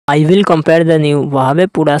I will compare the new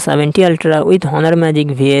Huawei Pura 70 Ultra with Honor Magic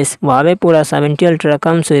Vs. Huawei Pura 70 Ultra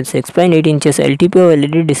comes with 6.8 inches LTPO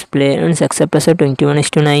LED display and success ratio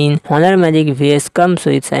 21:9. Honor Magic Vs comes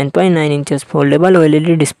with 7.9 inches foldable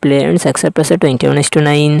OLED display and success ratio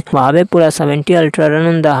 21:9. Huawei Pura 70 Ultra run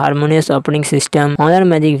on the Harmonious operating system. Honor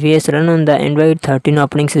Magic Vs run on the Android 13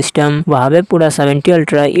 operating system. Huawei Pura 70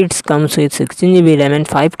 Ultra it comes with 16GB RAM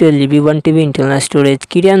and 512GB 1TB internal storage.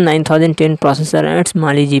 Kirin 9010 processor and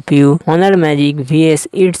Mali GPU. Honor Magic Vs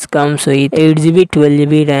it comes with 8GB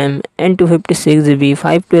 12GB RAM and 256GB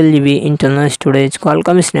 512GB internal storage.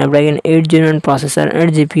 Qualcomm Snapdragon 801 processor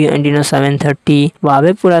and GPU Adreno 730.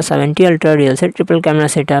 Huawei Pura 70 Ultra real set triple camera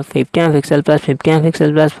setup 50MP plus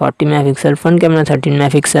 50MP plus 40MP front camera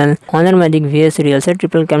 13MP. Honor Magic Vs real set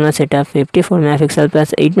triple camera setup 54MP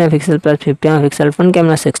plus 8MP plus 50MP front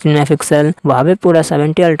camera 16MP. Huawei Pura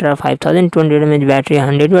 70 Ultra 5200mAh battery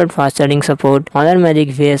 100W fast charging support. Honor Magic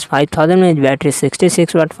Vs 5000mAh battery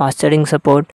 66W fast charging support.